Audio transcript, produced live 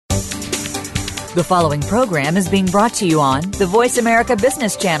The following program is being brought to you on the Voice America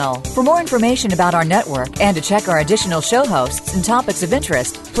Business Channel. For more information about our network and to check our additional show hosts and topics of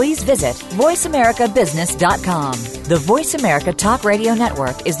interest, please visit voiceamericabusiness.com. The Voice America Talk Radio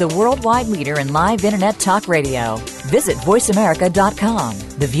Network is the worldwide leader in live Internet talk radio. Visit voiceamerica.com.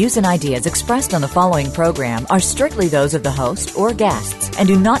 The views and ideas expressed on the following program are strictly those of the host or guests and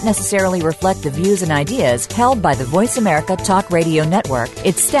do not necessarily reflect the views and ideas held by the Voice America Talk Radio Network,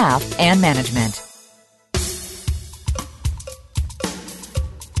 its staff, and management.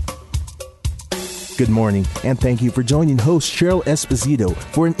 Good morning, and thank you for joining host Cheryl Esposito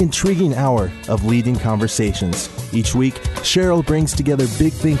for an intriguing hour of leading conversations. Each week, Cheryl brings together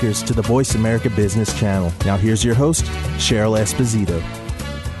big thinkers to the Voice America Business Channel. Now here's your host, Cheryl Esposito.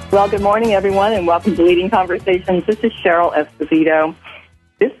 Well, good morning, everyone, and welcome to Leading Conversations. This is Cheryl Esposito.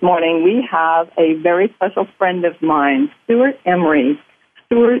 This morning, we have a very special friend of mine, Stewart Emery.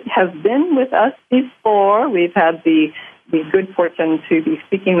 Stewart has been with us before. We've had the good fortune to be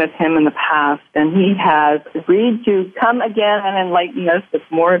speaking with him in the past, and he has agreed to come again and enlighten us with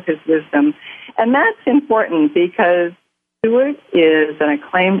more of his wisdom. And that's important because Stewart is an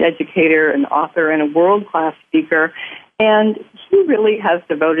acclaimed educator, an author, and a world-class speaker, and he really has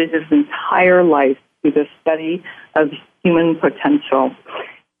devoted his entire life to the study of human potential.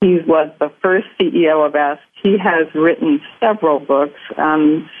 He was the first CEO of EST. He has written several books,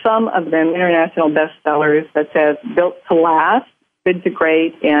 some of them international bestsellers, such as Built to Last, Good to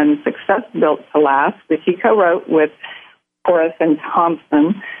Great, and Success Built to Last, which he co-wrote with Horace and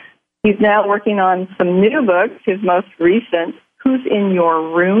Thompson. He's now working on some new books, his most recent, Who's in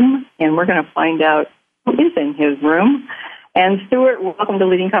Your Room? And we're going to find out who is in his room. And Stewart, welcome to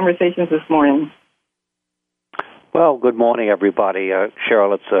Leading Conversations this morning. Well, good morning, everybody.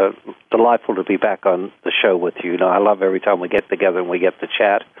 Cheryl, it's delightful to be back on the show with you. You know, I love every time we get together and we get to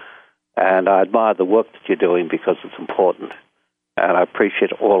chat, and I admire the work that you're doing because it's important. And I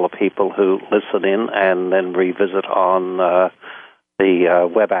appreciate all the people who listen in and then revisit on the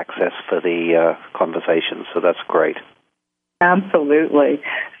web access for the conversations, so that's great. Absolutely.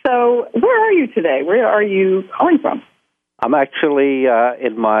 So where are you today? Where are you calling from? I'm actually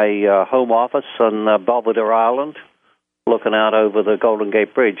in my home office on Belvedere Island, looking out over the Golden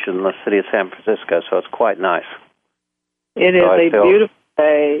Gate Bridge in the city of San Francisco, so it's quite nice. It is a beautiful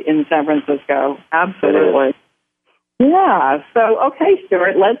day in San Francisco. Absolutely. Yeah. So, okay,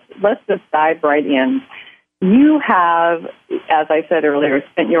 Stewart, let's just dive right in. You have, as I said earlier,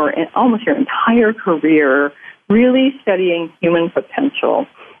 spent almost your entire career really studying human potential,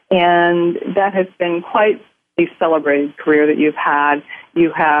 and that has been quite a celebrated career that you've had.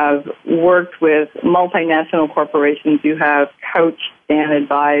 You have worked with multinational corporations. You have coached and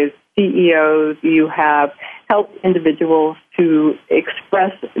advised CEOs. You have helped individuals to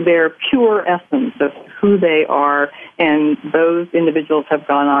express their pure essence of who they are, and those individuals have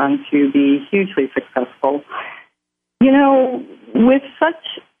gone on to be hugely successful. You know, with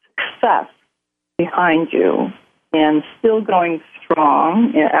such success behind you and still going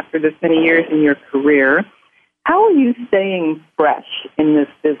strong after this many years in your career, how are you staying fresh in this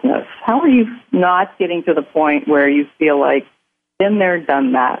business? How are you not getting to the point where you feel like, been there,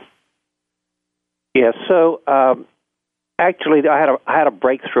 done that? Yeah, so actually I had a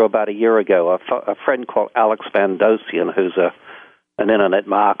breakthrough about a year ago. A friend called Alex Mandossian, who's an internet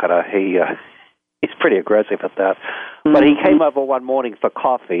marketer, he's pretty aggressive at that. Mm-hmm. But he came over one morning for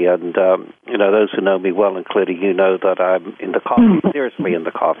coffee, and those who know me well, including you, know that I'm into coffee, seriously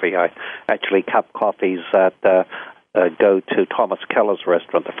into coffee. I actually cup coffees that go to Thomas Keller's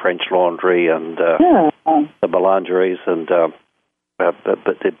restaurant, the French Laundry, and the Boulangeries, and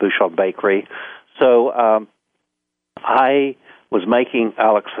the Bouchon Bakery. So I was making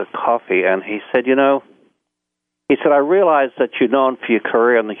Alex a coffee, and he said, I realize that you're known for your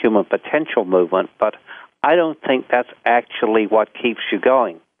career in the human potential movement, but I don't think that's actually what keeps you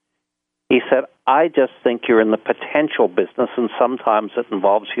going. He said, I just think you're in the potential business, and sometimes it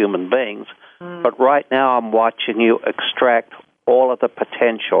involves human beings. But right now I'm watching you extract all of the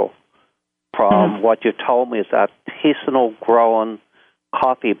potential from what you told me is artisanal grown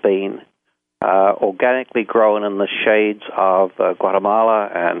coffee bean, organically grown in the shades of Guatemala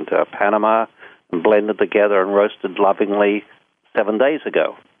and Panama, and blended together and roasted lovingly 7 days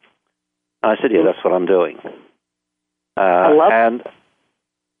ago. And I said, yeah, that's what I'm doing. I love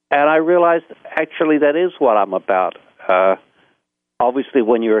and I realized, actually, that is what I'm about. Obviously,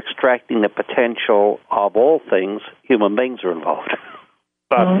 when you're extracting the potential of all things, human beings are involved.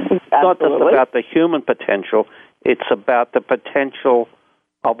 But it's not just about the human potential, it's about the potential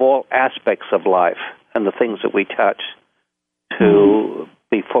of all aspects of life and the things that we touch to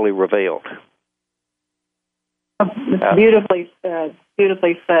be fully revealed. Beautifully said.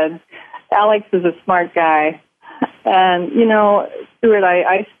 Beautifully said. Alex is a smart guy. And, you know, Stewart,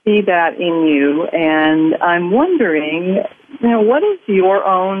 I see that in you. And I'm wondering, you know, what is your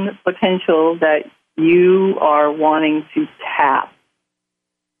own potential that you are wanting to tap?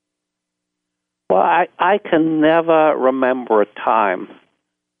 Well, I can never remember a time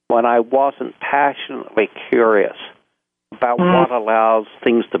when I wasn't passionately curious about what allows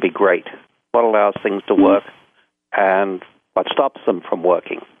things to be great, what allows things to work, and what stops them from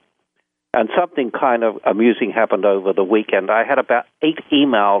working. And something kind of amusing happened over the weekend. I had about 8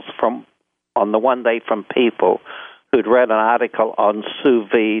 emails on the one day from people who'd read an article on sous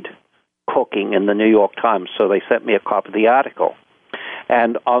vide cooking in the New York Times, so they sent me a copy of the article.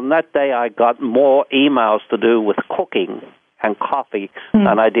 And on that day, I got more emails to do with cooking and coffee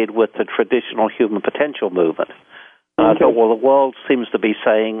than I did with the traditional human potential movement. I thought, well, the world seems to be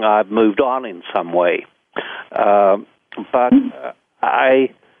saying I've moved on in some way. But I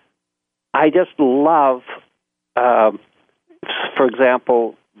just love, for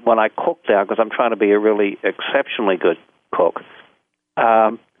example, when I cook now, because I'm trying to be a really exceptionally good cook,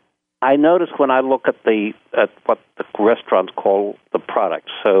 I notice when I look at what the restaurants call the product.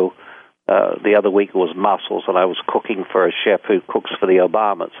 So the other week it was mussels, and I was cooking for a chef who cooks for the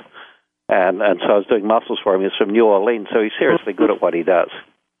Obamas. And so I was doing mussels for him. He's from New Orleans, so he's seriously good at what he does.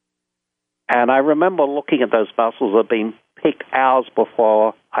 And I remember looking at those mussels that had been picked hours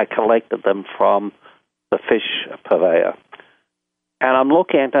before I collected them from the fish purveyor. And I'm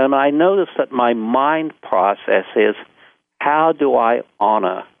looking at them, and I notice that my mind process is, how do I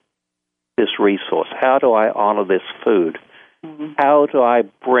honor this resource? How do I honor this food? How do I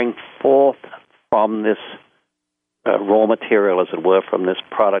bring forth from this raw material, as it were, from this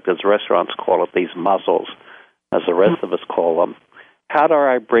product, as restaurants call it, these mussels, as the rest of us call them, how do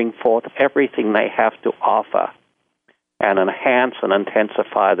I bring forth everything they have to offer and enhance and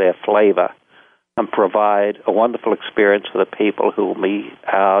intensify their flavor and provide a wonderful experience for the people who will be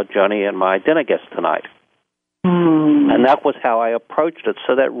our Johnny and my dinner guests tonight? And that was how I approached it.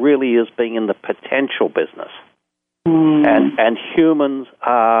 So that really is being in the potential business. And humans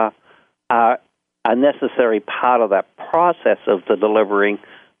are a necessary part of that process of the delivering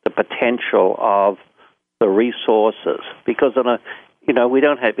the potential of the resources. Because we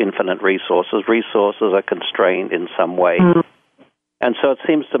don't have infinite resources. Resources are constrained in some way. And so it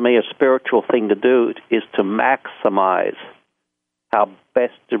seems to me a spiritual thing to do is to maximize how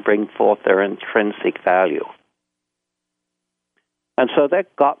best to bring forth their intrinsic value. And so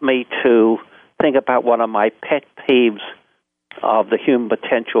that got me to think about one of my pet peeves of the human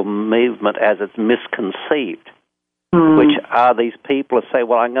potential movement as it's misconceived, which are these people who say,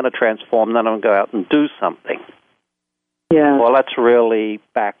 well, I'm going to transform, then I'm going to go out and do something. Yeah. Well, that's really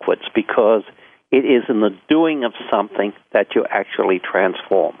backwards, because it is in the doing of something that you actually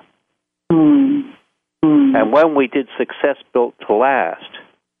transform. And when we did Success Built to Last,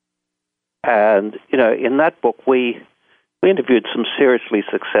 and, in that book, we interviewed some seriously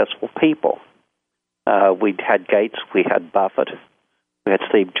successful people. We had Gates, we had Buffett, we had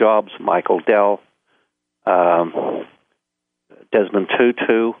Steve Jobs, Michael Dell, Desmond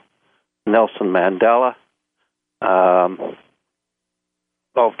Tutu, Nelson Mandela.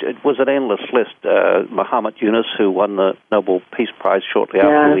 It was an endless list. Muhammad Yunus, who won the Nobel Peace Prize shortly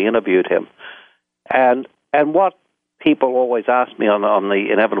after we interviewed him. And what people always ask me on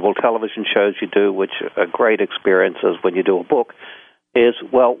the inevitable television shows you do, which are great experiences when you do a book, is,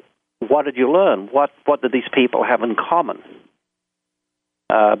 well, what did you learn? What did these people have in common?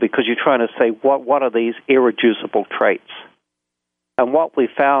 Because you're trying to say, what are these irreducible traits? And what we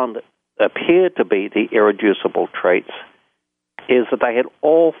found appeared to be the irreducible traits is that they had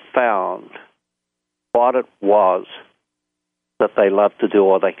all found what it was that they loved to do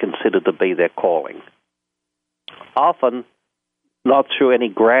or they considered to be their calling. Often not through any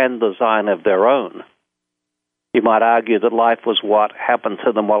grand design of their own. You might argue that life was what happened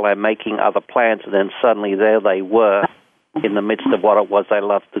to them while they're making other plans, and then suddenly there they were in the midst of what it was they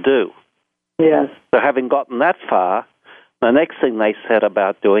loved to do. Yes. So having gotten that far, the next thing they set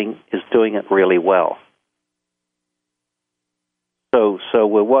about doing is doing it really well. So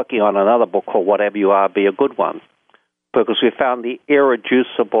we're working on another book called Whatever You Are, Be a Good One, because we found the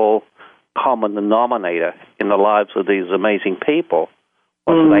irreducible common denominator in the lives of these amazing people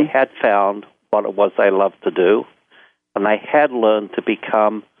was they had found what it was they loved to do, and they had learned to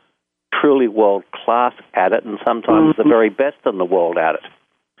become truly world-class at it, and sometimes the very best in the world at it.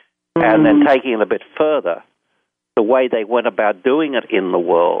 And then taking it a bit further, the way they went about doing it in the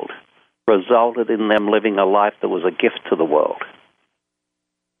world resulted in them living a life that was a gift to the world.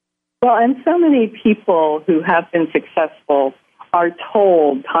 Well, and so many people who have been successful are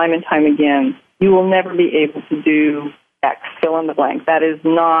told time and time again, you will never be able to do X, fill in the blank. That is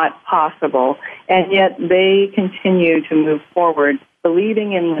not possible. And yet they continue to move forward,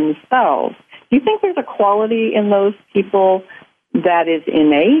 believing in themselves. Do you think there's a quality in those people that is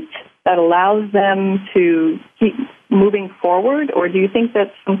innate, that allows them to keep moving forward, or do you think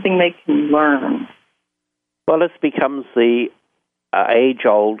that's something they can learn? Well, this becomes the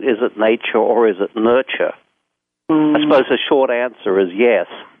age-old, is it nature or is it nurture? I suppose the short answer is yes.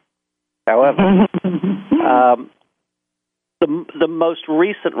 However, the most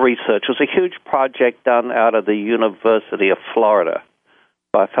recent research was a huge project done out of the University of Florida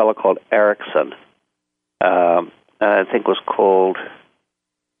by a fellow called Erickson. I think it was called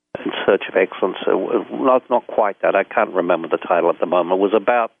In Search of Excellence. Not quite that. I can't remember the title at the moment. It was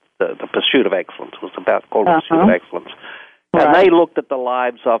about the pursuit of excellence. It was called Pursuit of Excellence. And they looked at the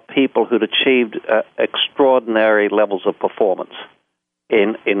lives of people who'd achieved extraordinary levels of performance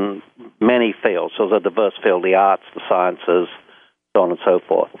in many fields. So it was a diverse field, the arts, the sciences, so on and so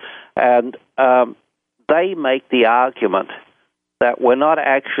forth. And they make the argument that we're not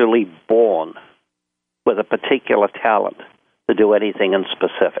actually born with a particular talent to do anything in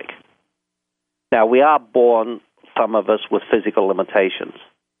specific. Now, we are born, some of us, with physical limitations.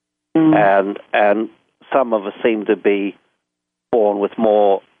 And some of us seem to be born with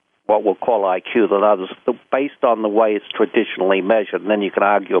more what we'll call IQ than others, based on the way it's traditionally measured. And then you can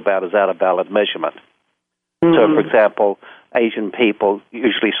argue about, is that a valid measurement? So, for example, Asian people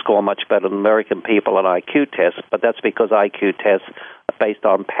usually score much better than American people on IQ tests, but that's because IQ tests are based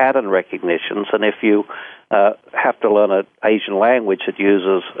on pattern recognitions. And if you have to learn an Asian language that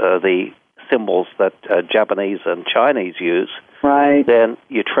uses the symbols that Japanese and Chinese use, then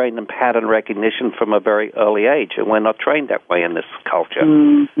you train in pattern recognition from a very early age, and we're not trained that way in this culture.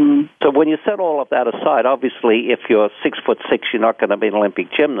 So when you set all of that aside, obviously, if you're 6'6", you're not going to be an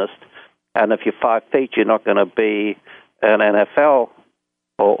Olympic gymnast, and if you're 5 feet, you're not going to be an NFL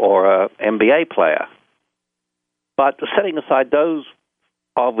or an NBA player. But setting aside those,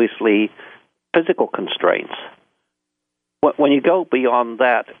 obviously, physical constraints, when you go beyond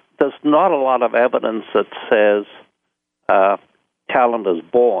that, there's not a lot of evidence that says talent is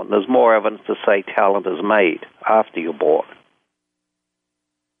born. There's more evidence to say talent is made after you're born.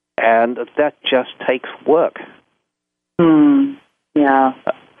 And that just takes work. Yeah.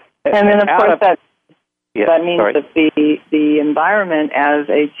 And then, of course, that means that the environment as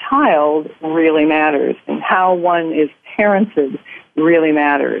a child really matters, and how one is parented really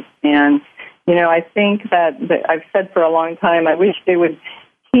matters. And, you know, I think that I've said for a long time, I wish they would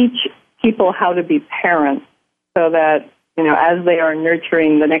teach people how to be parents so that, you know, as they are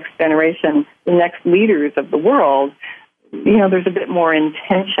nurturing the next generation, the next leaders of the world, you know, there's a bit more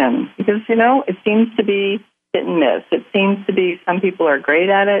intention. Because, you know, it seems to be hit and miss. It seems to be some people are great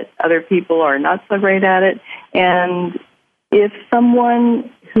at it, other people are not so great at it. And if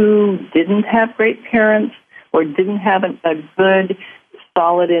someone who didn't have great parents or didn't have a good,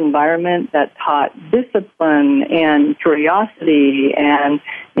 solid environment that taught discipline and curiosity and,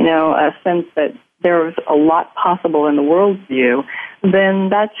 you know, a sense that there was a lot possible in the worldview, then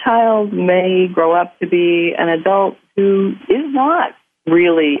that child may grow up to be an adult who is not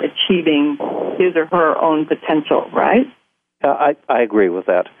really achieving his or her own potential, right? I agree with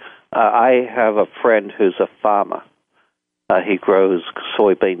that. I have a friend who's a farmer. He grows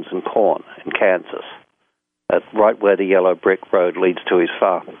soybeans and corn in Kansas, right where the yellow brick road leads to his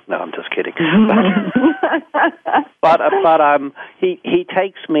farm. No, I'm just kidding. But he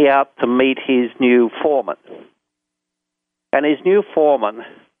takes me out to meet his new foreman. And his new foreman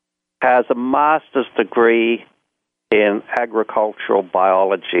has a master's degree in agricultural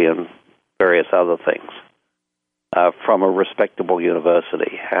biology and various other things from a respectable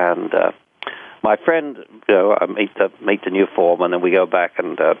university. And my friend, you know, I meet the new foreman, and we go back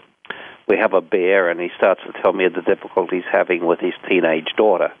and we have a beer, and he starts to tell me the difficulties he's having with his teenage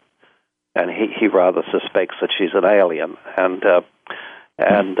daughter. And he rather suspects that she's an alien. And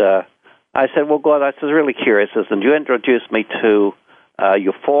I said, well, God, I was really curious. And you introduced me to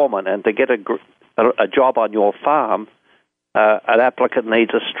your foreman, and to get a job on your farm, an applicant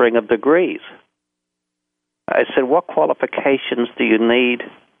needs a string of degrees. I said, what qualifications do you need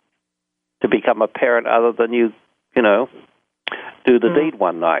to become a parent other than you know, do the deed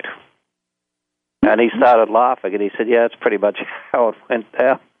one night? And he started laughing, and he said, yeah, that's pretty much how it went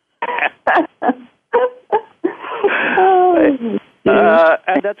down.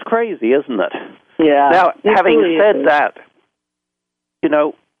 And that's crazy, isn't it? Yeah. Now, having said that, you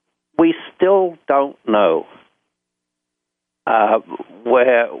know, we still don't know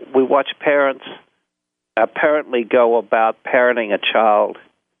where we watch parents apparently go about parenting a child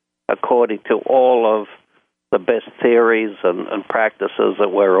according to all of the best theories and practices that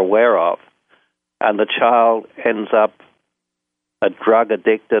we're aware of, and the child ends up a drug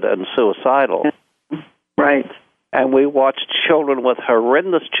addicted and suicidal. Right. And we watch children with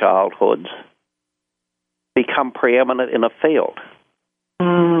horrendous childhoods become preeminent in a field.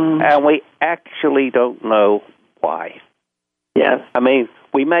 And we actually don't know why. Yes. I mean,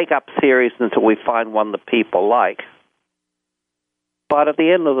 we make up theories until we find one that people like. But at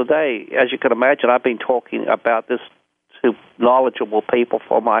the end of the day, as you can imagine, I've been talking about this to knowledgeable people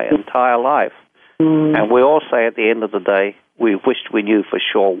for my entire life. And we all say at the end of the day, we wished we knew for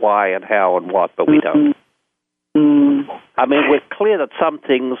sure why and how and what, but we don't. I mean, we're clear that some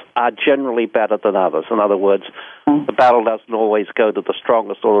things are generally better than others. In other words, the battle doesn't always go to the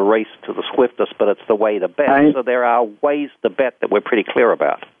strongest or the race to the swiftest, but it's the way to bet. Right. So there are ways to bet that we're pretty clear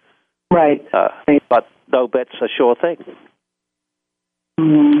about. Right. But no bet's a sure thing.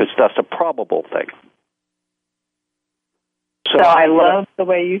 It's just a probable thing. So I love the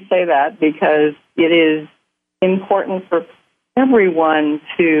way you say that, because it is important for everyone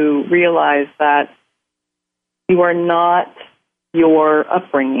to realize that you are not your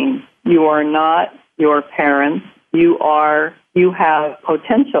upbringing. You are not your parents. You have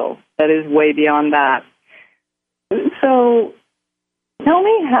potential that is way beyond that. So tell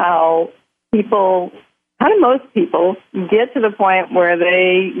me how do most people get to the point where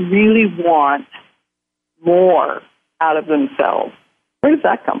they really want more out of themselves? Where does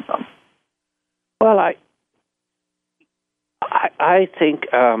that come from? Well, I think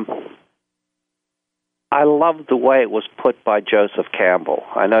I love the way it was put by Joseph Campbell.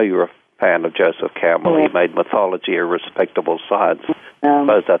 I know you're a fan of Joseph Campbell. Yeah. He made mythology a respectable science. I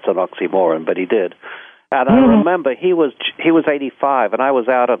suppose that's an oxymoron, but he did. And I remember he was 85, and I was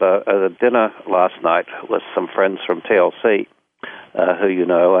out at a dinner last night with some friends from TLC, who you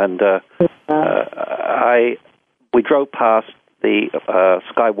know, and we drove past the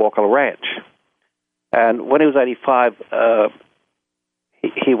Skywalker Ranch. And when he was 85,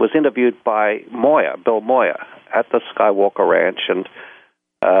 he was interviewed by Bill Moyer, at the Skywalker Ranch, and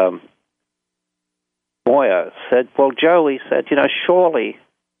Moyer said, well, Joe, he said, surely,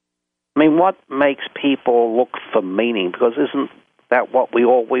 I mean, what makes people look for meaning? Because isn't that what we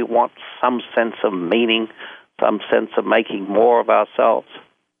want, some sense of meaning, some sense of making more of ourselves?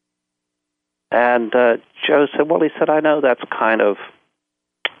 And Joe said, well, he said, I know that's kind of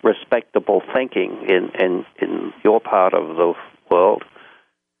respectable thinking in your part of the world.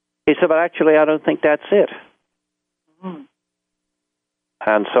 He said, but actually, I don't think that's it. Mm-hmm.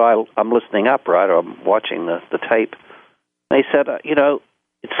 And so I'm listening up, right, or I'm watching the tape. And he said,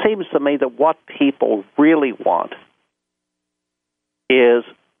 it seems to me that what people really want is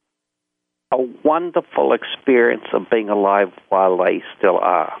a wonderful experience of being alive while they still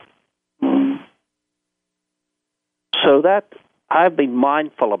are. Mm-hmm. So that I've been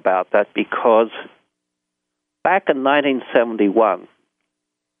mindful about that, because back in 1971,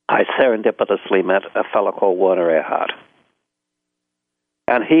 I serendipitously met a fellow called Werner Erhard.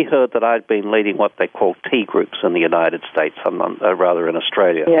 And he heard that I'd been leading what they call tea groups in the United States, rather in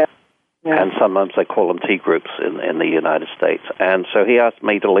Australia. Yeah. Yeah. And sometimes they call them tea groups in the United States. And so he asked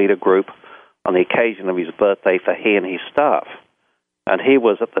me to lead a group on the occasion of his birthday for he and his staff. And he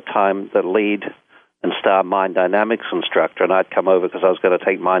was at the time the lead and star Mind Dynamics instructor, and I'd come over because I was going to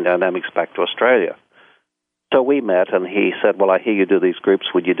take Mind Dynamics back to Australia. So we met, and he said, well, I hear you do these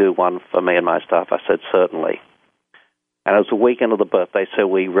groups. Would you do one for me and my staff? I said, certainly. And it was the weekend of the birthday, so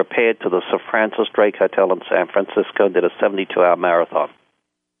we repaired to the Sir Francis Drake Hotel in San Francisco and did a 72-hour marathon.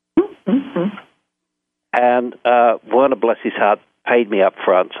 Mm-hmm. And Werner, bless his heart, paid me up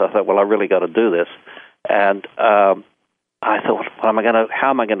front, so I thought, well, I really got to do this. And I thought, how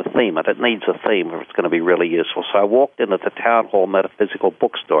am I going to theme it? It needs a theme or it's going to be really useful. So I walked in at the Town Hall Metaphysical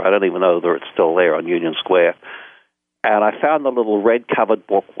Bookstore. I don't even know whether it's still there on Union Square. And I found the little red-covered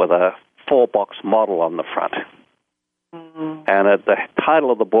book with a 4-box model on the front. Mm-hmm. And the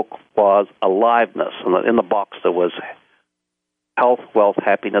title of the book was Aliveness. And in the box there was health, wealth,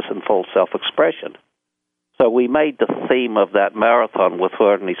 happiness, and full self-expression. So we made the theme of that marathon with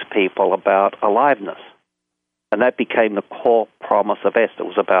Werner and his people about aliveness. And that became the core promise of Est. It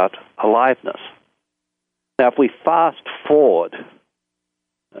was about aliveness. Now, if we fast forward,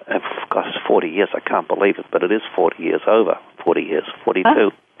 gosh, 40 years, I can't believe it, but it is 40 years over, 40 years,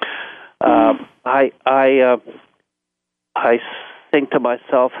 42. I think to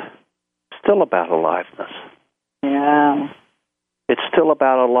myself, still about aliveness. Yeah. It's still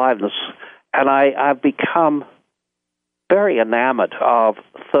about aliveness. And I've become very enamored of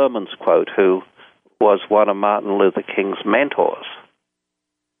Thurman's quote, who was one of Martin Luther King's mentors.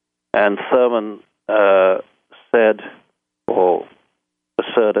 And Thurman said, or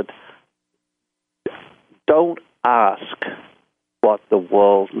asserted, don't ask what the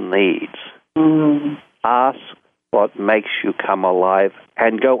world needs. Ask what makes you come alive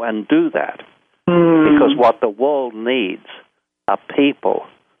and go and do that. Because what the world needs are people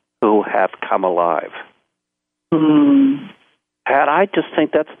who have come alive. And I just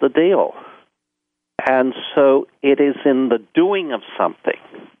think that's the deal. And so it is in the doing of something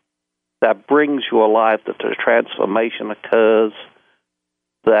that brings you alive that the transformation occurs,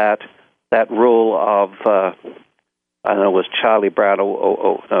 that rule of, I don't know, it was Charlie Brown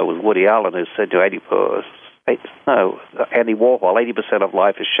or no, it was Woody Allen who said to Andy Warhol, 80% of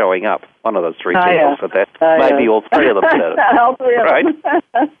life is showing up. One of those three people said that. Maybe all three of them said it. All three of right? them.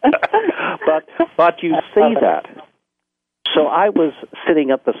 but you see that. So I was sitting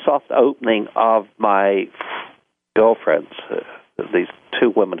at the soft opening of my girlfriends, these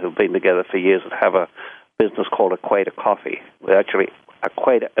two women who've been together for years and have a business called Equator Coffee. We actually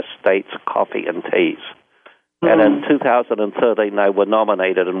Equator Estates Coffee and Teas. And in 2013, they were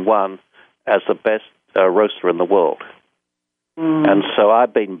nominated and won as the best roaster in the world. And so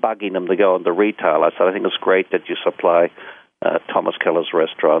I've been bugging them to go into retail. I said, I think it's great that you supply Thomas Keller's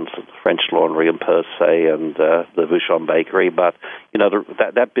restaurants, French Laundry and Per Se, and the Bouchon Bakery. But, you know,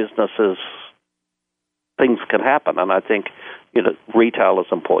 that business is, things can happen. And I think, you know, retail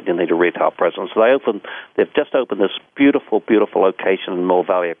is important. You need a retail presence. So they've just opened this beautiful, beautiful location in Mill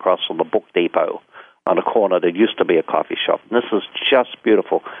Valley across from the Book Depot on a corner that used to be a coffee shop. And this is just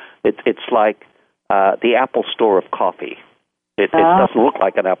beautiful. It's like the Apple Store of coffee. It doesn't look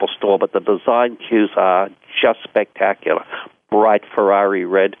like an Apple Store, but the design cues are just spectacular. Bright Ferrari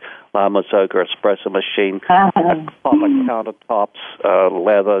red La Marzocco espresso machine, copper countertops,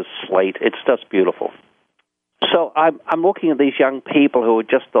 leather, slate. It's just beautiful. So I'm looking at these young people who are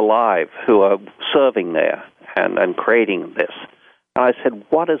just alive, who are serving there and creating this. And I said,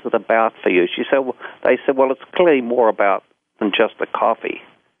 what is it about for you? They said, well, it's clearly more about than just the coffee.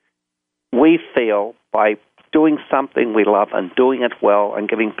 We feel by doing something we love and doing it well and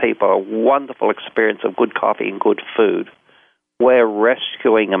giving people a wonderful experience of good coffee and good food, we're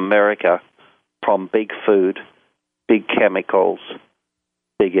rescuing America from big food, big chemicals,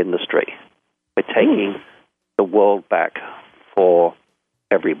 big industry. We're taking the world back for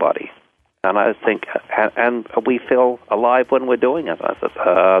everybody. And I think, and we feel alive when we're doing it. I said,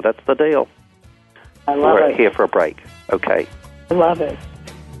 that's the deal. I love it. We're here for a break. Okay. I love it.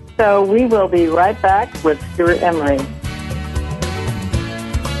 So we will be right back with Stewart Emery.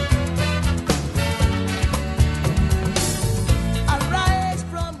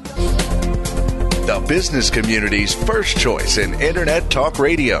 The business community's first choice in Internet Talk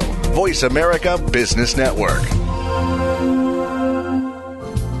Radio. Voice America Business Network.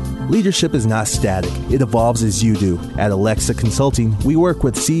 Leadership is not static. It evolves as you do. At Alexa Consulting, we work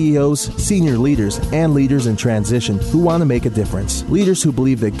with CEOs, senior leaders, and leaders in transition who want to make a difference. Leaders who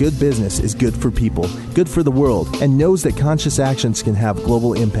believe that good business is good for people, good for the world, and knows that conscious actions can have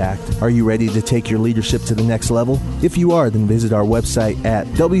global impact. Are you ready to take your leadership to the next level? If you are, then visit our website at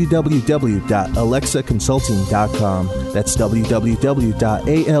www.alexaconsulting.com. That's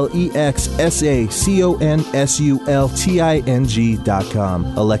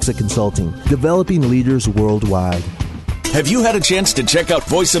www.alexaconsulting.com. Alexa Consulting, developing leaders worldwide. Have you had a chance to check out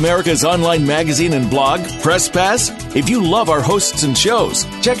Voice America's online magazine and blog, Press Pass? If you love our hosts and shows,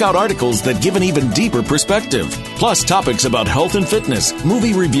 check out articles that give an even deeper perspective. Plus topics about health and fitness,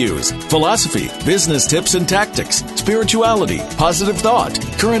 movie reviews, philosophy, business tips and tactics, spirituality, positive thought,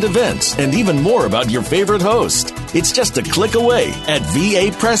 current events, and even more about your favorite host. It's just a click away at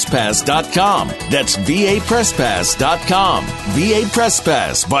vapresspass.com. That's vapresspass.com. VA Press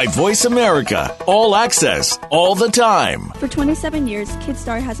Pass by Voice America. All access, all the time. For 27 years,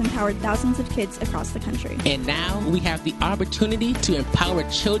 KidStar has empowered thousands of kids across the country. And now we have the opportunity to empower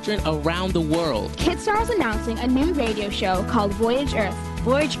children around the world. KidStar is announcing a new radio show called Voyage Earth.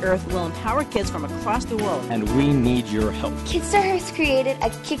 Voyage Earth will empower kids from across the world. And we need your help. KidStar has created a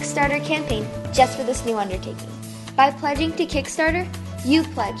Kickstarter campaign just for this new undertaking. By pledging to Kickstarter, you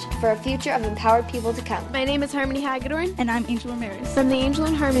pledge for a future of empowered people to come. My name is Harmony Hagedorn. And I'm Angel Ramirez. From the Angel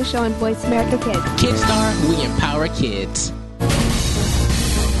and Harmony Show on Voice America Kids. KidStar, we empower kids.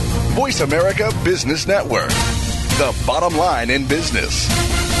 Voice America Business Network. The bottom line in business.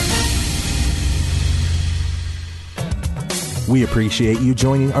 We appreciate you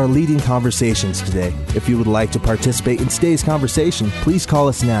joining our leading conversations today. If you would like to participate in today's conversation, please call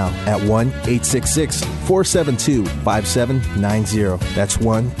us now at 1-866-4 1-866-472-5790. That's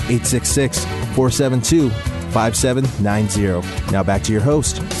 1-866-472-5790. Now back to your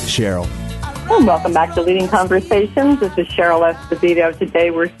host, Cheryl. Well, welcome back to Leading Conversations. This is Cheryl Esposito.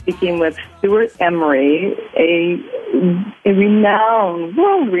 Today we're speaking with Stewart Emery, a renowned,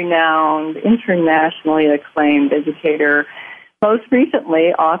 world-renowned, internationally acclaimed educator, most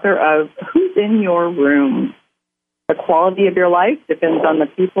recently author of Who's in Your Room? The quality of your life depends on the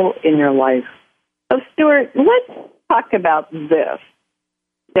people in your life. So, Stewart, let's talk about this.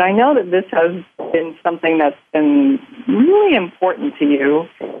 I know that this has been something that's been really important to you,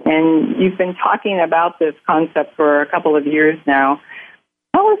 and you've been talking about this concept for a couple of years now.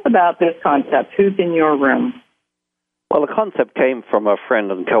 Tell us about this concept, Who's in Your Room? Well, the concept came from a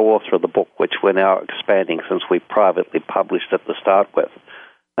friend and co-author of the book, which we're now expanding since we privately published it to start with,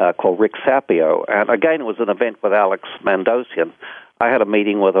 called Rick Sapio. And again, it was an event with Alex Mandossian. I had a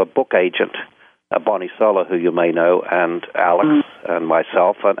meeting with a book agent, Bonnie Sola, who you may know, and Alex and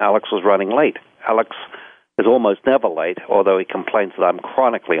myself, and Alex was running late. Alex is almost never late, although he complains that I'm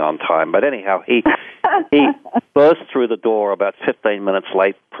chronically on time. But anyhow, he burst through the door about 15 minutes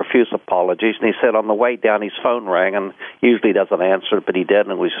late, profuse apologies, and he said on the way down his phone rang, and usually doesn't answer it, but he did,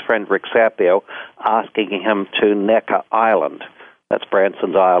 and it was his friend Rick Sapio asking him to Necker Island. That's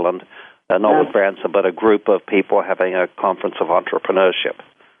Branson's Island, not with Branson, but a group of people having a conference of entrepreneurship.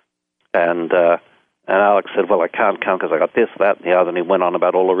 And Alex said, well, I can't come because I got this, that, and the other, and he went on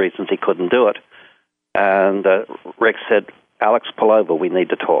about all the reasons he couldn't do it. And Rick said, Alex, pull over, we need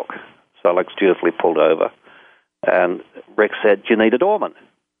to talk. So Alex dutifully pulled over. And Rick said, do you need a doorman?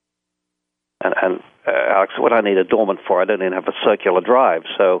 And Alex said, what do I need a doorman for? I don't even have a circular drive.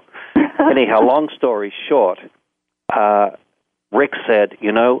 So anyhow, long story short, Rick said,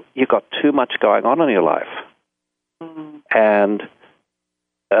 you know, you've got too much going on in your life. And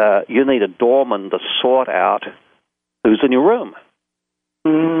you need a doorman to sort out who's in your room.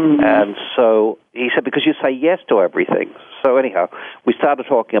 And so he said, because you say yes to everything. So anyhow, we started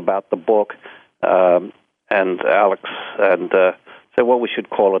talking about the book, and Alex said, well, we should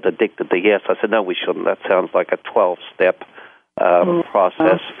call it Addicted to Yes. I said, no, we shouldn't. That sounds like a 12-step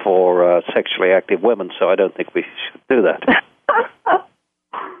process for sexually active women, so I don't think we should do that.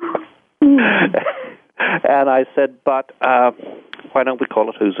 And I said, but why don't we call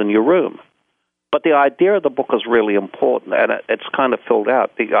it Who's in Your Room? But the idea of the book is really important, and it's kind of filled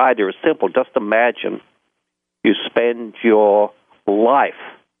out. The idea is simple. Just imagine you spend your life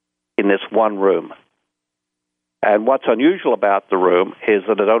in this one room. And what's unusual about the room is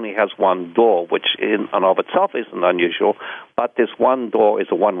that it only has one door, which in and of itself isn't unusual, but this one door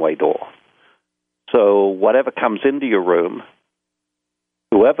is a one-way door. So whatever comes into your room,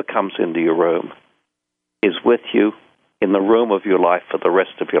 whoever comes into your room, is with you in the room of your life for the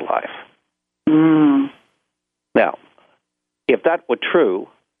rest of your life. Now, if that were true,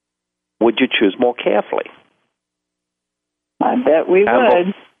 would you choose more carefully? I bet we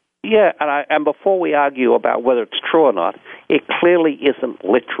would. And before we argue about whether it's true or not, it clearly isn't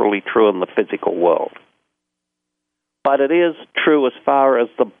literally true in the physical world. But it is true as far as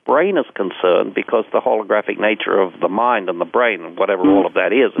the brain is concerned, because the holographic nature of the mind and the brain and whatever all of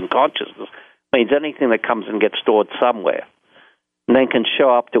that is and consciousness means anything that comes and gets stored somewhere and then can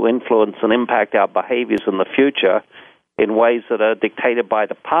show up to influence and impact our behaviors in the future in ways that are dictated by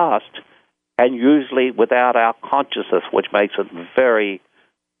the past and usually without our consciousness, which makes it very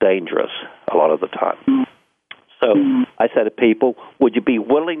dangerous a lot of the time. So I say to people, would you be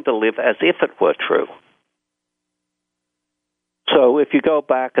willing to live as if it were true? So if you go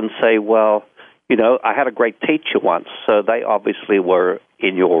back and say, well, you know, I had a great teacher once, so they obviously were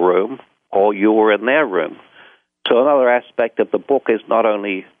in your room or you were in their room. So another aspect of the book is not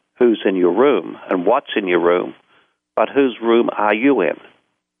only who's in your room and what's in your room, but whose room are you in?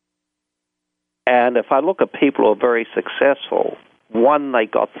 And if I look at people who are very successful, one, they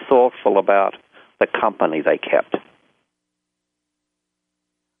got thoughtful about the company they kept.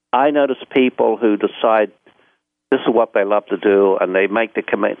 I notice people who decide this is what they love to do, and they make the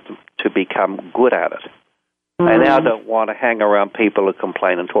commitment to become good at it. They now don't want to hang around people who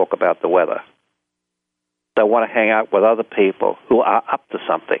complain and talk about the weather. They want to hang out with other people who are up to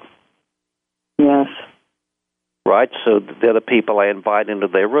something. Yes. Right? So they're the people I invite into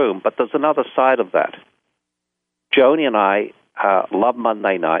their room. But there's another side of that. Joni and I love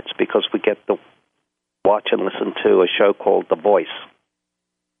Monday nights because we get to watch and listen to a show called The Voice.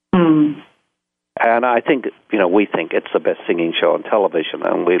 And I think, we think it's the best singing show on television,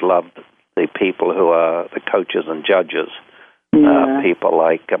 and we love the people who are the coaches and judges, people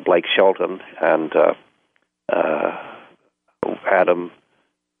like Blake Shelton and Adam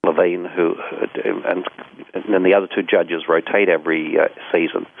Levine, and then the other two judges rotate every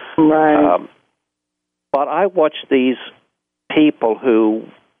season. Right. But I watch these people who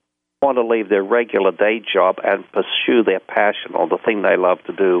want to leave their regular day job and pursue their passion or the thing they love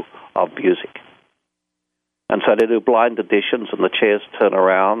to do of music. And so they do blind auditions, and the chairs turn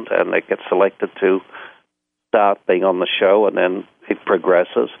around, and they get selected to start being on the show, and then it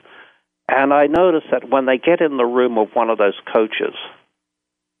progresses. And I notice that when they get in the room of one of those coaches,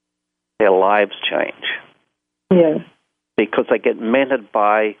 their lives change. Yes. Because they get mentored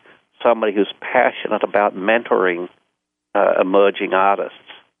by somebody who's passionate about mentoring emerging artists,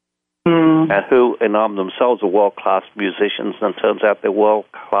 and who in themselves are world-class musicians, and it turns out they're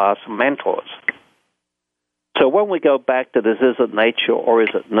world-class mentors. So when we go back to this, is it nature or is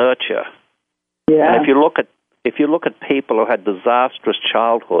it nurture? Yeah. And if you look at people who had disastrous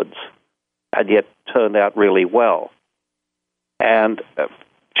childhoods and yet turned out really well, and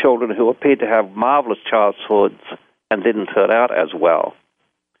children who appeared to have marvelous childhoods and didn't turn out as well,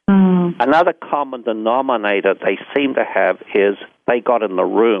 another common denominator they seem to have is they got in the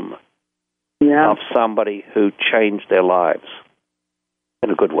room of somebody who changed their lives in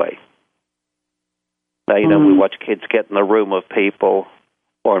a good way. Now, we watch kids get in the room of people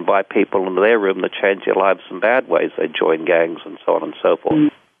or invite people into their room that change their lives in bad ways. They join gangs and so on and so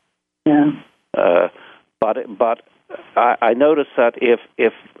forth. Yeah. But I notice that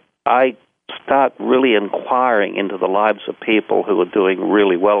if I start really inquiring into the lives of people who are doing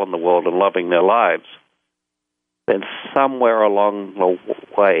really well in the world and loving their lives, then somewhere along the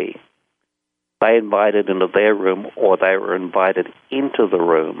way, they invited into their room or they were invited into the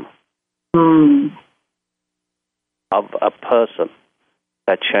room of a person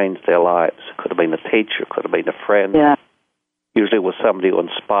that changed their lives. It could have been a teacher, could have been a friend. Yeah. Usually it was somebody who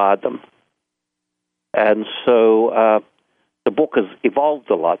inspired them. And so the book has evolved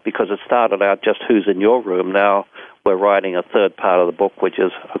a lot because it started out just who's in your room. Now we're writing a third part of the book, which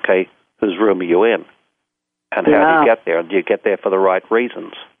is, okay, whose room are you in? And how do you get there? And do you get there for the right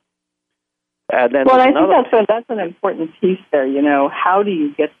reasons? And then I think that's an important piece there, how do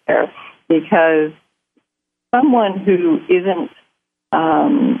you get there? Because someone who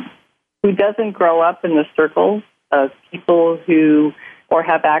doesn't grow up in the circles of people who, or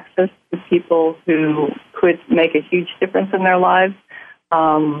have access to people who could make a huge difference in their lives,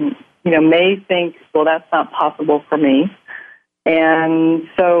 may think, well, that's not possible for me. And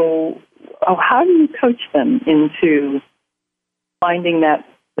so, how do you coach them into finding that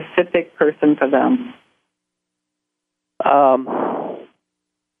specific person for them?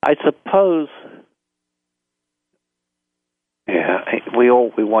 I suppose, we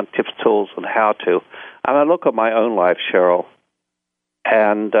want tips, tools, and how to. And I look at my own life, Cheryl,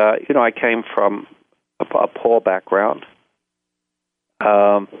 and I came from a poor background,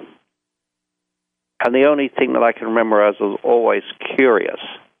 and the only thing that I can remember as was always curious.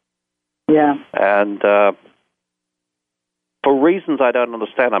 Yeah. And for reasons I don't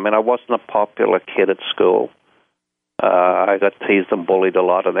understand. I mean, I wasn't a popular kid at school. I got teased and bullied a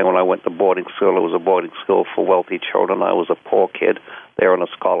lot, and then when I went to boarding school, it was a boarding school for wealthy children. I was a poor kid there on a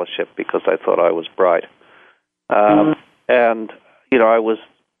scholarship because I thought I was bright. And,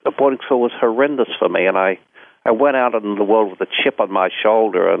 a boarding school was horrendous for me, and I went out in the world with a chip on my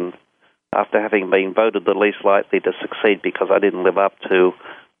shoulder, and after having been voted the least likely to succeed because I didn't live up to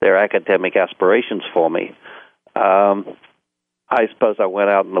their academic aspirations for me, I suppose I went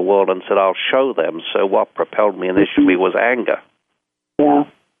out in the world and said, I'll show them. So what propelled me initially was anger. Yeah.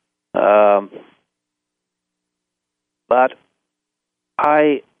 But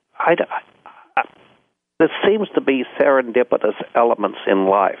there seems to be serendipitous elements in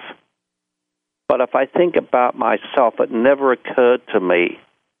life. But if I think about myself, it never occurred to me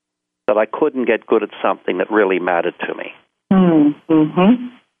that I couldn't get good at something that really mattered to me. Mm-hmm.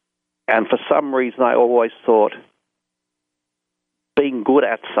 And for some reason, I always thought being good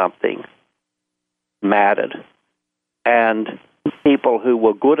at something mattered, and people who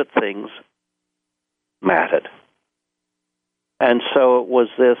were good at things mattered. And so it was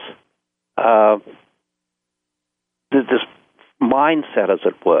this mindset, as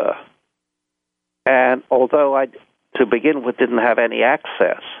it were. And although I, to begin with, didn't have any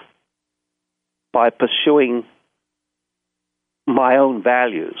access, by pursuing my own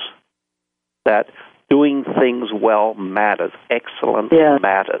values, that doing things well matters, excellence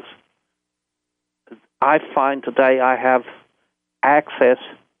matters, I find today I have access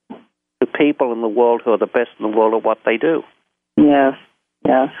to people in the world who are the best in the world at what they do. Yes,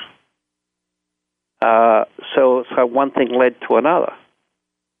 yes. So one thing led to another,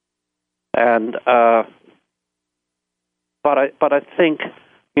 and but I think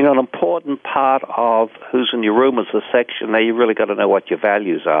an important part of who's in your room is the section. Now, you really got to know what your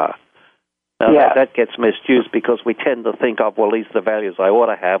values are. Now, that gets misused because we tend to think of, well, these are the values I ought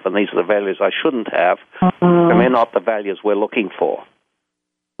to have, and these are the values I shouldn't have, and they're not the values we're looking for.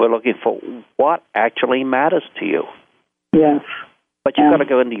 We're looking for what actually matters to you. Yes. But you've got to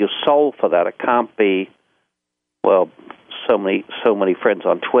go into your soul for that. It can't be, well, so many friends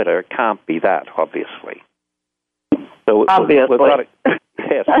on Twitter. It can't be that, obviously. So obviously. We've got to,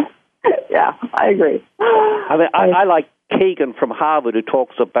 yes. Yeah, I agree. I like Keegan from Harvard, who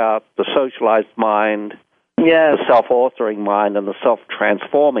talks about the socialized mind, the self-authoring mind, and the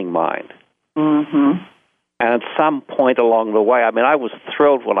self-transforming mind. Mm-hmm. And at some point along the way, I was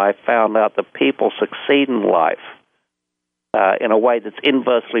thrilled when I found out that people succeed in life in a way that's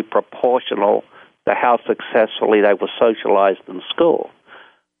inversely proportional to how successfully they were socialized in school.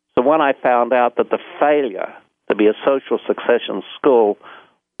 So when I found out that the failure to be a social success in school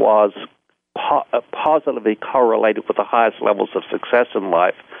was positively correlated with the highest levels of success in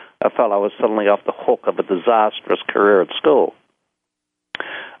life, I felt I was suddenly off the hook of a disastrous career at school.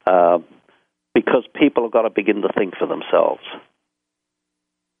 Because people have got to begin to think for themselves.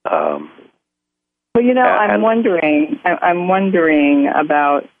 Well, I'm wondering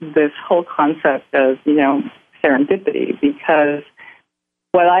about this whole concept of, serendipity, because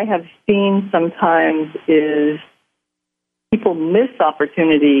what I have seen sometimes is people miss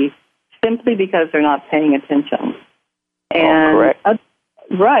opportunity simply because they're not paying attention. And correct.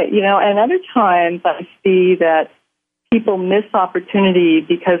 Right, and other times I see that people miss opportunity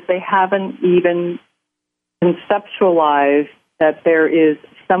because they haven't even conceptualized that there is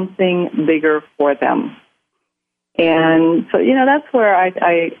something bigger for them. And so, that's where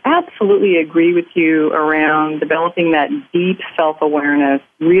I absolutely agree with you around developing that deep self-awareness,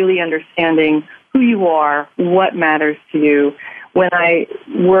 really understanding who you are, what matters to you. When I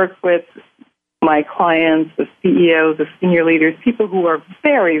work with my clients, the CEOs, the senior leaders, people who are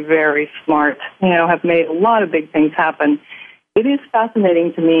very, very smart, have made a lot of big things happen, it is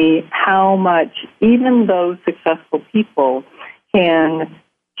fascinating to me how much even those successful people can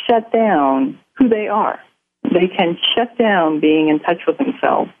shut down who they are. They can shut down being in touch with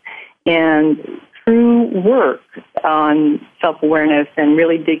themselves. And through work on self-awareness and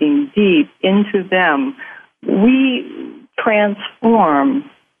really digging deep into them, we transform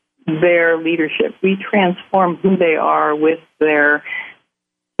their leadership. We transform who they are with their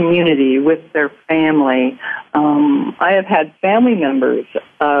community, with their family. I have had family members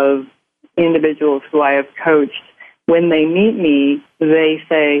of individuals who I have coached. When they meet me, they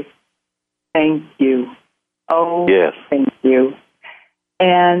say, "Thank you." Oh, yes. Thank you.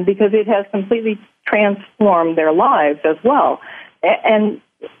 And because it has completely transformed their lives as well. And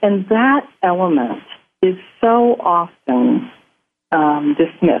that element is so often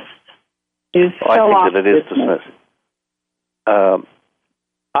dismissed. I think that it is dismissed.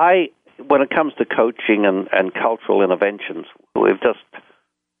 When it comes to coaching and cultural interventions, we're just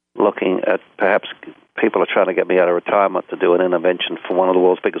looking at perhaps people are trying to get me out of retirement to do an intervention for one of the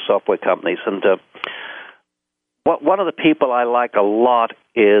world's biggest software companies. And one of the people I like a lot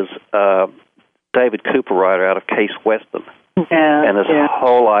is David Cooperrider out of Case Western. And this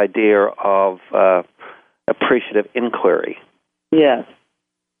whole idea of appreciative inquiry. Yes.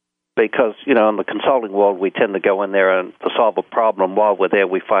 Because, in the consulting world, we tend to go in there and to solve a problem. While we're there,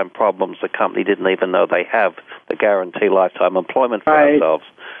 we find problems the company didn't even know they have to guarantee lifetime employment for ourselves.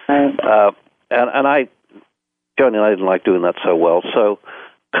 Right. And Joni and I didn't like doing that so well. So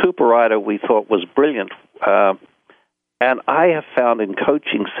Cooperrider we thought was brilliant. And I have found in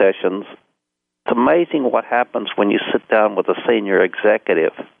coaching sessions, it's amazing what happens when you sit down with a senior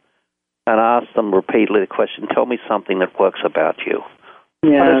executive and ask them repeatedly the question, tell me something that works about you.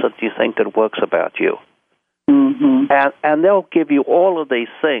 Yes. What is it do you think that works about you? Mm-hmm. And they'll give you all of these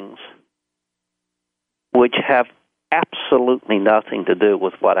things which have absolutely nothing to do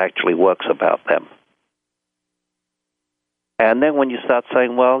with what actually works about them. And then when you start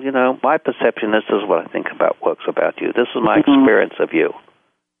saying, well, my perception, this is what I think about works about you. This is my experience of you.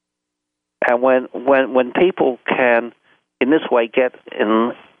 And when people can, in this way, get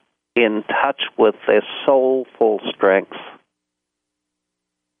in touch with their soulful strengths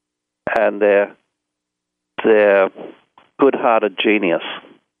and their good-hearted genius.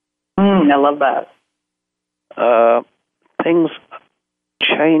 I love that. Things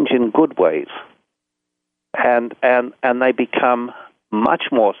change in good ways, and they become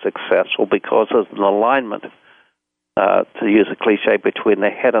much more successful because there's an alignment, to use a cliche, between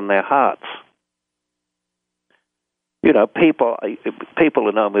their head and their hearts. People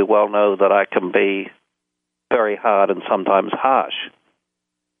who know me well know that I can be very hard and sometimes harsh.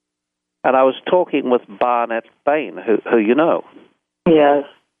 And I was talking with Barnett Bain, who you know. Yes.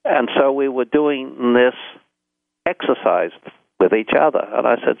 And so we were doing this exercise with each other. And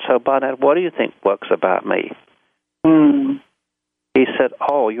I said, so Barnett, what do you think works about me? He said,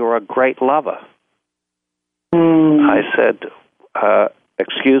 oh, you're a great lover. I said,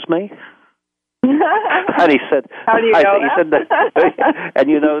 excuse me? And he said, how do you know that? He said, and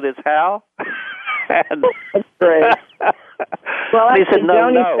you know this how? And that's great. Well, he said,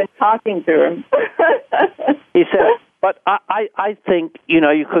 Joni's been talking to him. He said, but I think,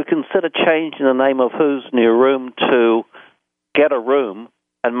 you could consider changing the name of who's in your room to Get a Room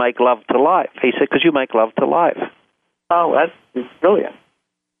and Make Love to Life. He said, because you make love to life. Oh, that's brilliant.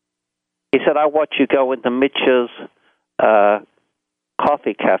 He said, I watch you go into Mitch's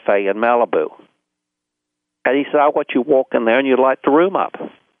coffee cafe in Malibu. And he said, I watch you walk in there and you light the room up.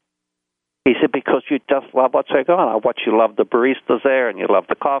 He said, because you just love what's going on. I watch you love the baristas there and you love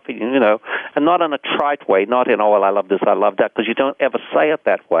the coffee, and not in a trite way, not in, oh, well, I love this, I love that, because you don't ever say it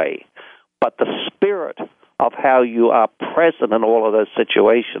that way. But the spirit of how you are present in all of those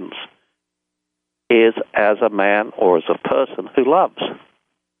situations is as a man or as a person who loves.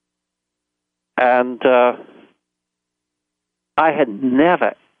 And I had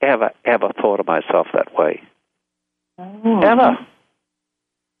never, ever, ever thought of myself that way. Ever.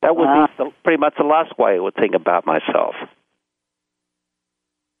 That would be pretty much the last way I would think about myself.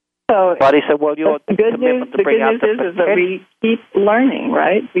 So, but he said, well, your the good news is that we keep learning,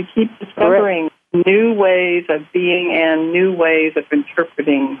 right? We keep discovering new ways of being and new ways of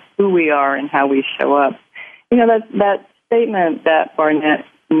interpreting who we are and how we show up. That statement that Barnett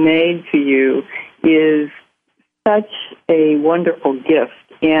made to you is such a wonderful gift,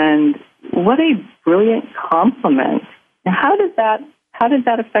 and what a brilliant compliment. Now, how did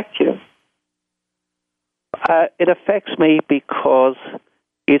that affect you? It affects me because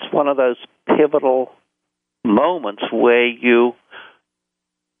it's one of those pivotal moments where you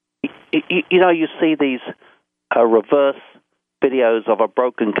see these reverse videos of a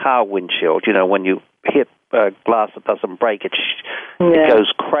broken car windshield. When you hit glass that doesn't break, it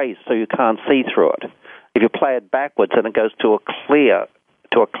goes crazy, so you can't see through it. If you play it backwards, then it goes to a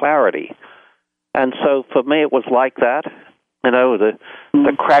clarity. And so for me, it was like that.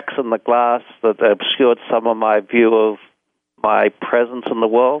 The cracks in the glass that obscured some of my view of my presence in the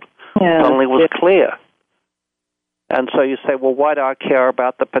world suddenly was clear. And so you say, well, why do I care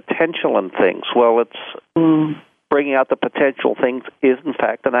about the potential in things? Well, it's bringing out the potential things is, in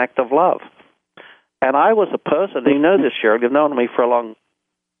fact, an act of love. And I was a person, you know this, Cheryl, you've known me for a long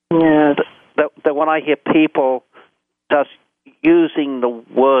time, that when I hear people just using the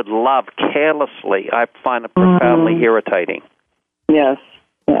word love carelessly, I find it profoundly irritating. Yes,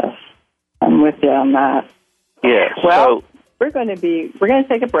 I'm with you on that. Yes. Well, we're going to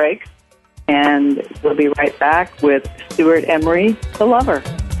take a break, and we'll be right back with Stewart Emery, the lover.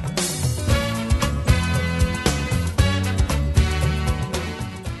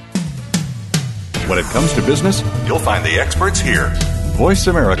 When it comes to business, you'll find the experts here. Voice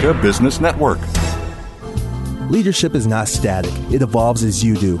America Business Network. Leadership is not static. It evolves as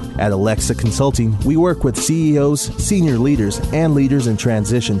you do. At Alexa Consulting, we work with CEOs, senior leaders, and leaders in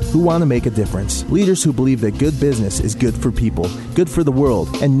transition who want to make a difference. Leaders who believe that good business is good for people, good for the world,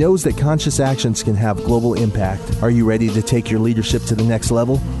 and knows that conscious actions can have global impact. Are you ready to take your leadership to the next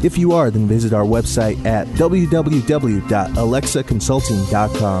level? If you are, then visit our website at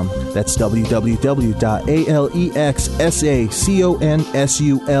www.alexaconsulting.com. That's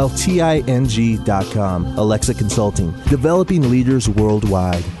www.alexaconsulting.com. Alexa Consulting, developing leaders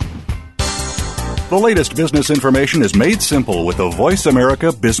worldwide. The latest business information is made simple with the Voice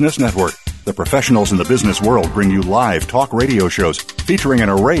America Business Network. The professionals in the business world bring you live talk radio shows featuring an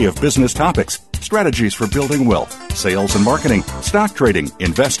array of business topics, strategies for building wealth, sales and marketing, stock trading,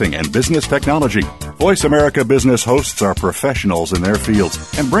 investing, and business technology. Voice America Business hosts are professionals in their fields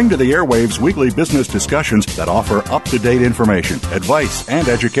and bring to the airwaves weekly business discussions that offer up-to-date information, advice, and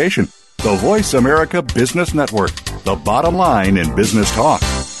education. The Voice America Business Network, the bottom line in business talk.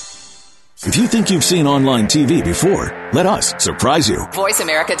 If you think you've seen online TV before, let us surprise you.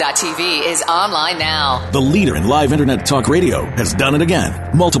 VoiceAmerica.tv is online now. The leader in live internet talk radio has done it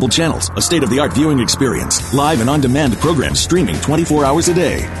again. Multiple channels, a state-of-the-art viewing experience, live and on-demand programs streaming 24 hours a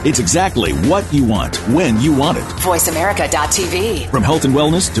day. It's exactly what you want, when you want it. VoiceAmerica.tv. From health and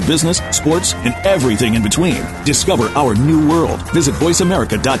wellness to business, sports, and everything in between. Discover our new world. Visit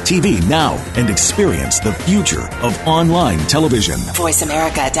VoiceAmerica.tv now and experience the future of online television.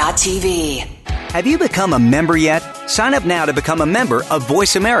 VoiceAmerica.tv. Have you become a member yet? Sign up now to become a member of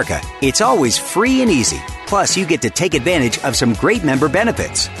Voice America. It's always free and easy. Plus, you get to take advantage of some great member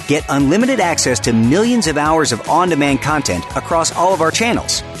benefits. Get unlimited access to millions of hours of on-demand content across all of our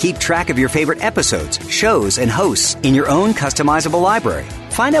channels. Keep track of your favorite episodes, shows, and hosts in your own customizable library.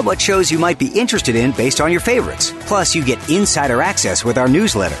 Find out what shows you might be interested in based on your favorites. Plus, you get insider access with our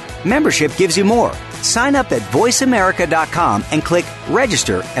newsletter. Membership gives you more. Sign up at voiceamerica.com and click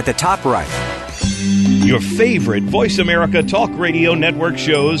register at the top right. Your favorite Voice America Talk Radio Network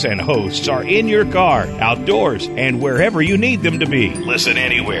shows and hosts are in your car, outdoors, and wherever you need them to be. Listen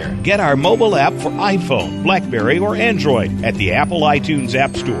anywhere. Get our mobile app for iPhone, BlackBerry, or Android at the Apple iTunes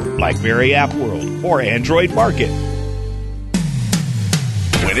App Store, BlackBerry App World, or Android Market.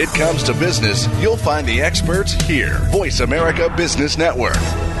 When it comes to business, you'll find the experts here. Voice America Business Network.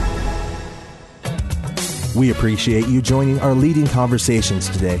 We appreciate you joining our leading conversations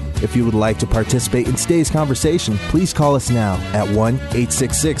today. If you would like to participate in today's conversation, please call us now at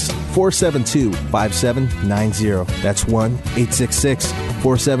 1-866-472-5790. That's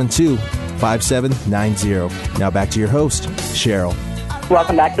 1-866-472-5790. Now back to your host, Cheryl.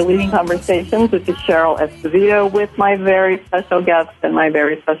 Welcome back to Leading Conversations. This is Cheryl Esposito with my very special guest and my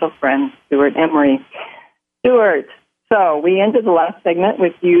very special friend, Stewart Emery. Stewart, so we ended the last segment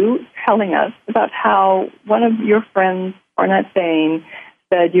with you telling us about how one of your friends, Barnett Bain,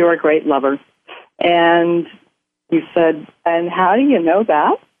 said you're a great lover. And you said, and how do you know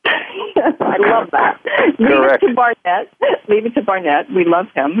that? I love that. Correct. Leave it to Barnett. We love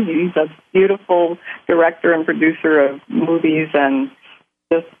him. He's a beautiful director and producer of movies and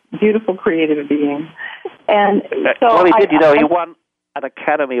just beautiful creative being. And so well, he did. He won an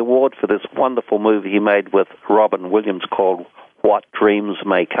Academy Award for this wonderful movie he made with Robin Williams called What Dreams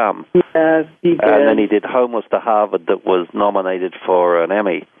May Come. Yes, he did. And then he did Homeless to Harvard that was nominated for an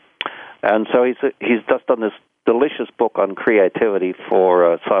Emmy. And so he's just done this delicious book on creativity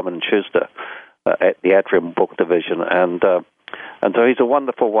for Simon & Schuster at the Atrium Book Division. And so he's a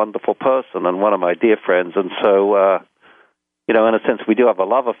wonderful, wonderful person and one of my dear friends. And so, in a sense, we do have a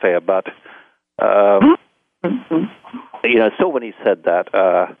love affair, but... still when he said that,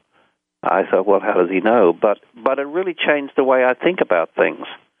 I thought, well, how does he know? But it really changed the way I think about things.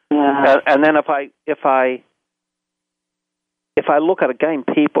 Yeah. And then if I look at, again,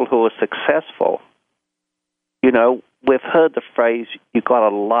 people who are successful, we've heard the phrase, you got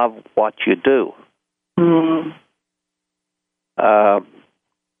to love what you do. Mm.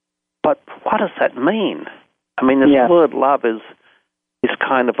 But what does that mean? I mean, this word love is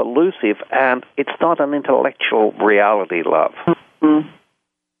kind of elusive, and it's not an intellectual reality, love. Mm-hmm.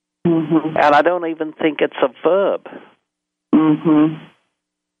 Mm-hmm. And I don't even think it's a verb. Mm-hmm.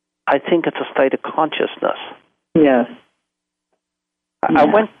 I think it's a state of consciousness. Yes. I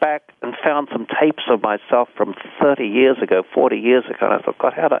went back and found some tapes of myself from 30 years ago, 40 years ago, and I thought,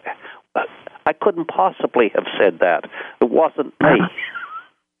 God, I couldn't possibly have said that. It wasn't me.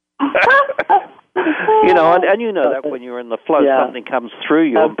 And you know that when you're in the flow, something comes through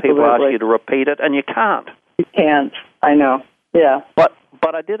you, and people ask you to repeat it, and you can't. You can't. I know. Yeah. But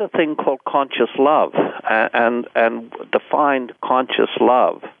I did a thing called conscious love, and defined conscious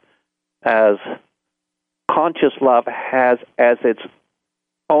love as conscious love has as its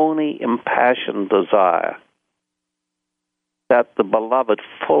only impassioned desire that the beloved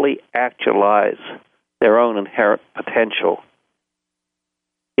fully actualize their own inherent potential,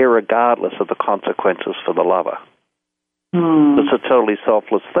 irregardless of the consequences for the lover. It's a totally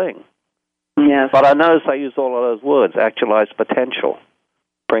selfless thing. Yes. But I notice I use all of those words, actualize potential,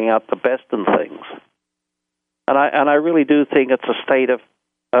 bring out the best in things. And I really do think it's a state of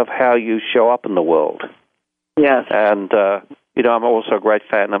how you show up in the world. Yes. And, I'm also a great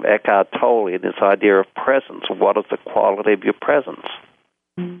fan of Eckhart Tolle and this idea of presence. What is the quality of your presence?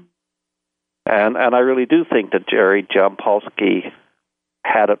 Mm. And I really do think that Jerry Jampolsky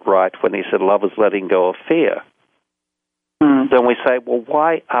had it right when he said love is letting go of fear. Then we say, well,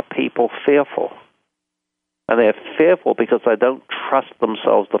 why are people fearful? And they're fearful because they don't trust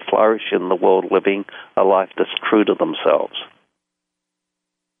themselves to flourish in the world living a life that's true to themselves.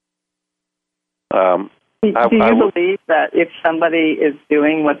 Do you believe that if somebody is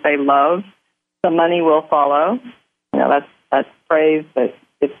doing what they love, the money will follow? That's that phrase that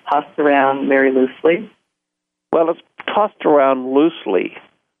gets tossed around very loosely. Well, it's tossed around loosely.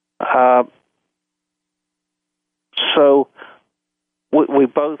 So we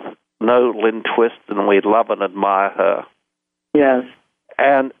both know Lynn Twist, and we love and admire her. Yes.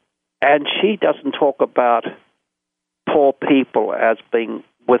 And she doesn't talk about poor people as being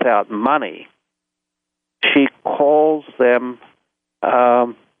without money. She calls them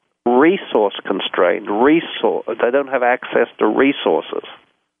resource constrained. They don't have access to resources.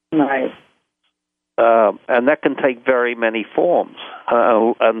 Right. and that can take very many forms.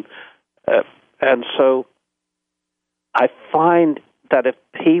 And so I find that if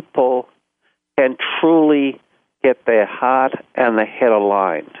people can truly get their heart and their head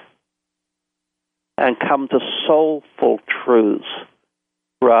aligned and come to soulful truths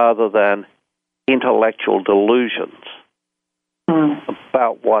rather than intellectual delusions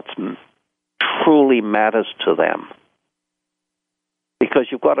about what truly matters to them. Because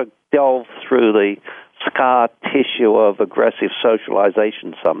you've got to delve through the scar tissue of aggressive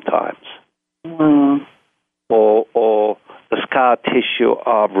socialization sometimes, or the scar tissue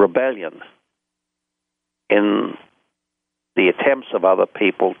of rebellion in the attempts of other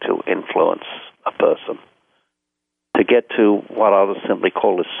people to influence a person, to get to what others simply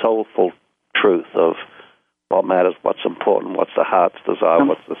call the soulful truth of what matters, what's important, what's the heart's desire,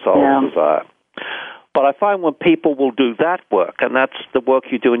 what's the soul's desire. But I find when people will do that work, and that's the work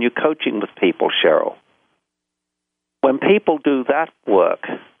you do in your coaching with people, Cheryl, when people do that work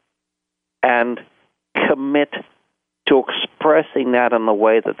and commit to expressing that in the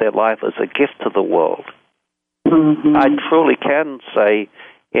way that their life is a gift to the world, I truly can say,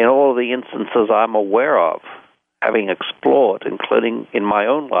 in all of the instances I'm aware of, having explored, including in my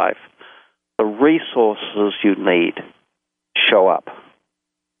own life, the resources you need show up.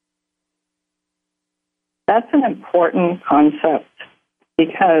 That's an important concept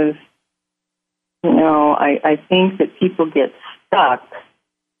because, I think that people get stuck,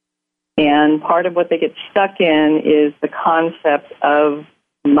 and part of what they get stuck in is the concept of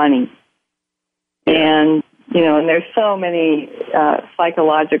money. And, and there's so many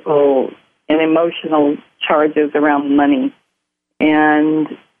psychological and emotional charges around money.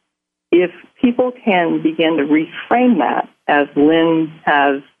 And if people can begin to reframe that, as Lynn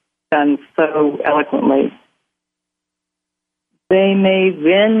has done so eloquently, they may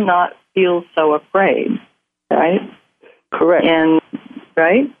then not feel so afraid, right? Correct. And,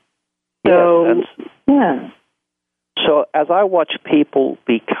 right? So, yeah. So as I watch people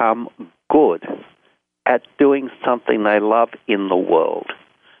become good at doing something they love in the world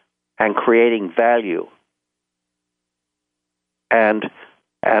and creating value and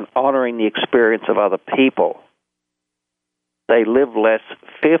honoring the experience of other people, they live less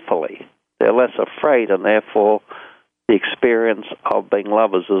fearfully. They're less afraid, and therefore the experience of being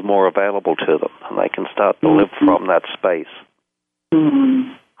lovers is more available to them, and they can start to live from that space.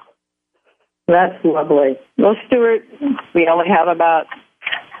 That's lovely. Well, Stewart, we only have about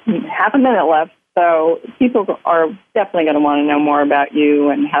half a minute left, so people are definitely going to want to know more about you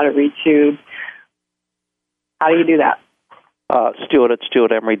and how to reach you. How do you do that? Stewart at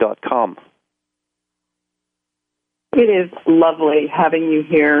stewartemery.com. It is lovely having you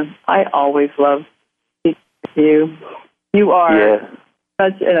here. I always love speaking to you. You are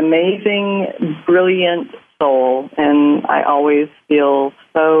such an amazing, brilliant soul, and I always feel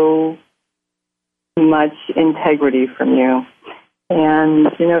so much integrity from you.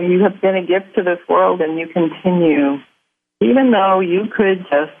 And, you have been a gift to this world, and you continue. Even though you could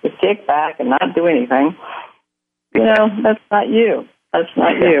just kick back and not do anything, that's not you. That's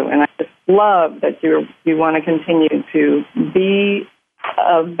not you. And I just love that you want to continue to be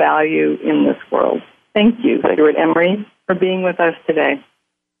of value in this world. Thank you, Stewart Emery, for being with us today.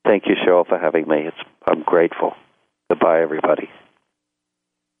 Thank you, Cheryl, for having me. I'm grateful. Goodbye, everybody.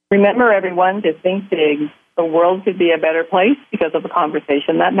 Remember, everyone, to think big. The world could be a better place because of a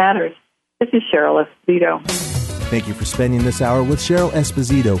conversation that matters. This is Cheryl Esposito. Thank you for spending this hour with Cheryl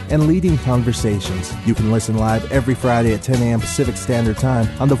Esposito and Leading Conversations. You can listen live every Friday at 10 a.m. Pacific Standard Time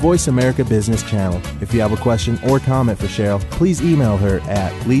on the Voice America Business Channel. If you have a question or comment for Cheryl, please email her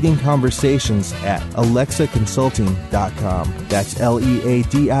at leadingconversations@alexaconsulting.com. That's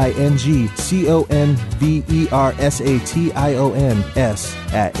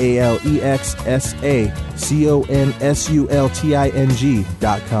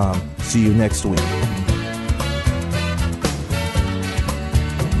See you next week.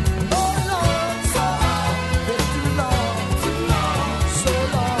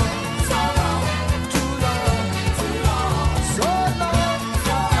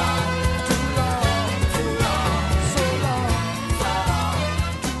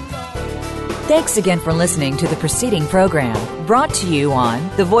 Thanks again for listening to the preceding program, brought to you on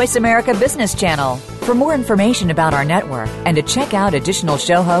the Voice America Business Channel. For more information about our network and to check out additional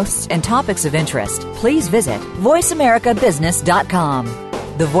show hosts and topics of interest, please visit voiceamericabusiness.com.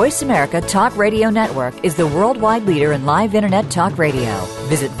 The Voice America Talk Radio Network is the worldwide leader in live Internet talk radio.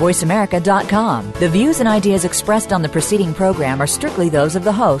 Visit voiceamerica.com. The views and ideas expressed on the preceding program are strictly those of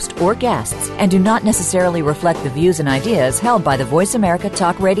the host or guests and do not necessarily reflect the views and ideas held by the Voice America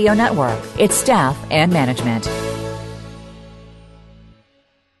Talk Radio Network, its staff, and management.